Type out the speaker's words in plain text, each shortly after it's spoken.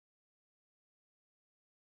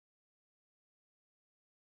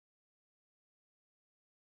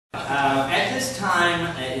At this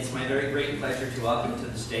time, it's my very great pleasure to welcome to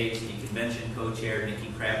the stage the convention co-chair,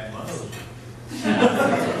 Nikki Crabtree.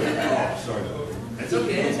 Sorry. That's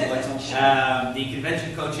okay. The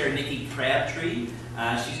convention co-chair, Nikki Crabtree.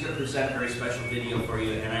 She's going to present a very special video for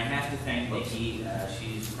you, and I have to thank Nikki.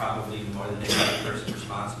 She's probably more than any other person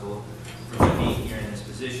responsible for me being here in this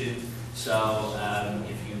position. So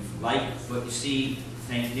if you like what you see,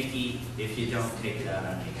 thank Nikki. If you don't, take it out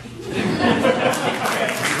on me.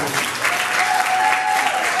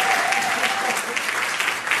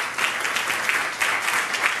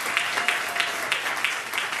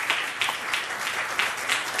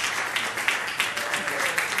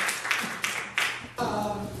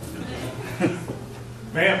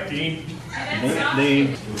 Ma'am, Dean.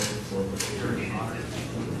 Dean.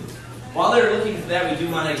 While they're looking for that, we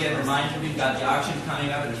do want to again remind you we've got the auction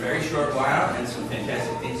coming up in a very short while and some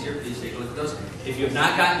fantastic things here. Please take a look at those. If you have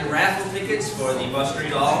not gotten your raffle tickets for the Buster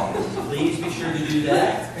doll, please be sure to do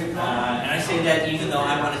that. And I say that even though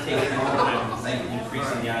I want to take it home, I'm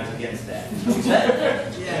increasing the odds against that. Is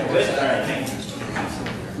that? Yeah. Good? All right, thank you.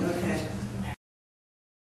 Okay.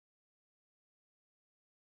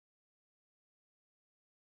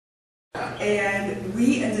 And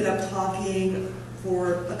we ended up talking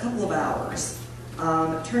for a couple of hours.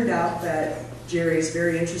 It turned out that Jerry is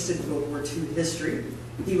very interested in World War II history.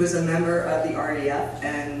 He was a member of the RAF,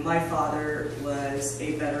 and my father was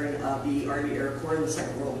a veteran of the Army Air Corps in the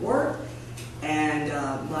Second World War. And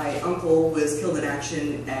my uncle was killed in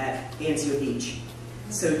action at Anzio Beach.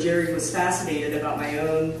 So Jerry was fascinated about my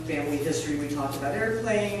own family history. We talked about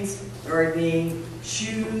airplanes, gardening,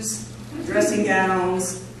 shoes, dressing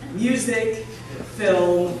gowns, music,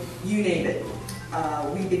 film, you name it.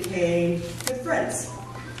 We became good friends.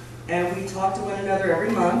 And we talked to one another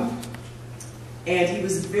every month. And he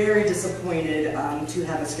was very disappointed to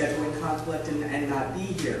have a scheduling conflict and not be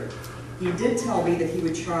here. He did tell me that he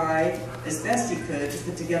would try as best he could to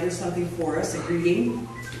put together something for us, a greeting.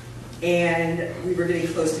 And we were getting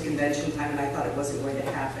close to convention time, and I thought it wasn't going to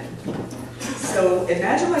happen. So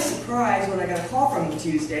imagine my surprise when I got a call from him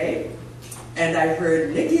Tuesday, and I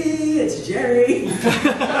heard, "Nikki, it's Jerry."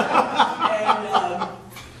 And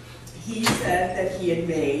he said that he had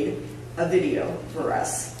made a video for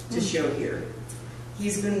us to show here.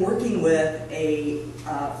 He's been working with a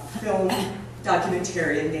film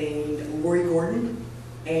documentarian named Roy Gordon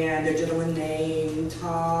and a gentleman named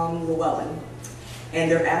Tom Llewellyn. And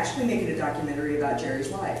they're actually making a documentary about Jerry's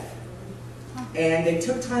life. And they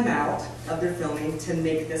took time out of their filming to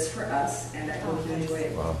make this for us, and I hope you enjoy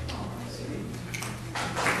it. Wow.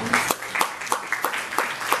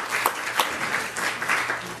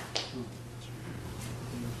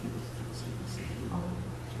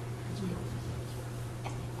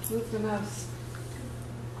 Move the mouse.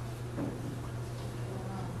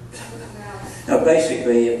 No,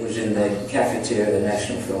 basically it was in the cafeteria of the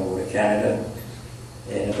National Film Board of Canada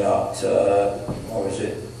in about,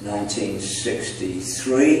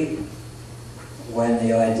 1963, when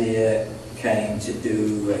the idea came to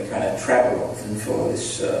do a kind of travel for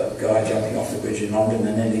this guy jumping off the bridge in London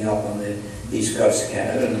and ending up on the east coast of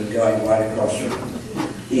Canada and going right across from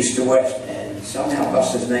east to west. And somehow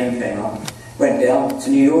Buster's name came up. Went down to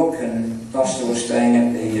New York, and Buster was staying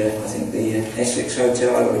at the, I think the Essex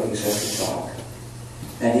Hotel overlooking Central Park.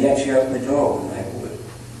 And he actually opened the door when they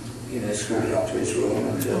were, escorted up to his room,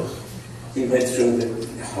 and he read through the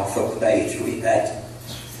half a page we had.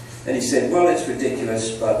 And he said, "Well, it's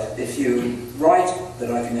ridiculous, but if you write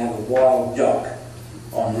that I can have a wild duck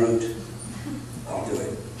en route, I'll do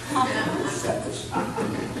it." That was, I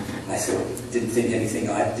thought, didn't think anything.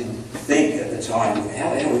 I didn't think at the time, how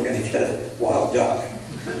the hell are we going to get a wild duck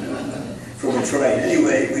from a train?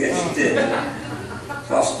 Anyway, we actually did.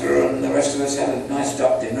 Buster and the rest of us had a nice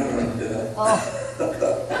duck dinner, and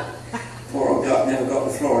poor old duck never got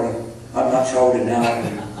to Florida. I'm much older now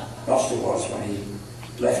than Buster was when he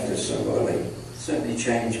left us so early. Certainly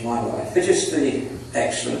changed my life. But just the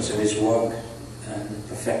excellence of his work and the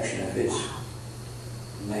perfection of his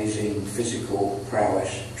amazing physical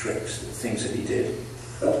prowess, tricks, the things that he did.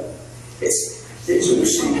 It's all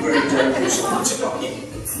seemed very dangerous at the time.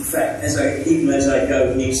 In fact, even as I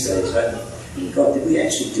go these days, I think, God, did we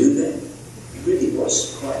actually do that? It really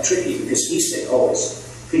was quite tricky, because he said, "Oh, it's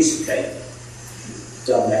a piece of cake.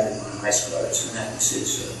 Done that with my eyes closed," and that was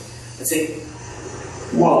his. I think.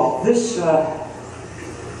 Well, this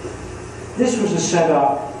was a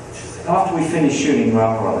setup after we finished shooting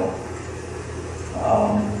Railrodder.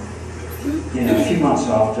 A few months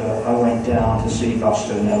after, I went down to see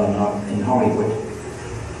Buster and Ellen in Hollywood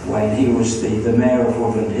when he was the mayor of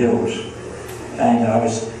Woodland Hills, and I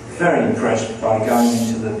was very impressed by going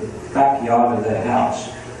into the backyard of their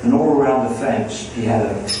house, and all around the fence he had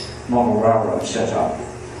a model railroad set up,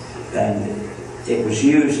 and it was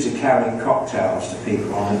used to carry cocktails to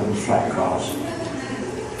people on little flat cars.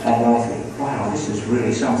 And I thought, wow, this is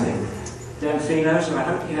really something. Delphinos, I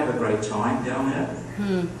hope you have a great time down there.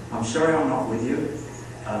 I'm sorry I'm not with you.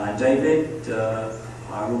 David,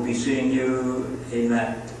 I will be seeing you in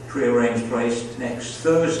that pre-arranged place next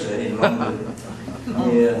Thursday in London,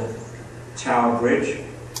 near Tower Bridge,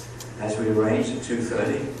 as we arranged at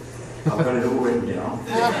 2:30. I've got it all written down.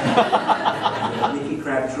 Nicky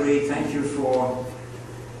Crabtree, thank you for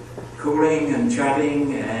calling and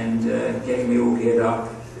chatting and getting me all geared up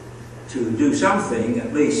to do something,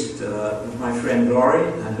 at least with my friend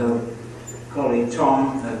Laurie and her colleague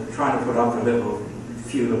Tom, trying to put up a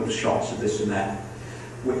few little shots of this and that,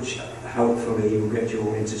 which hopefully will get you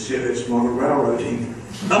all into serious model railroading.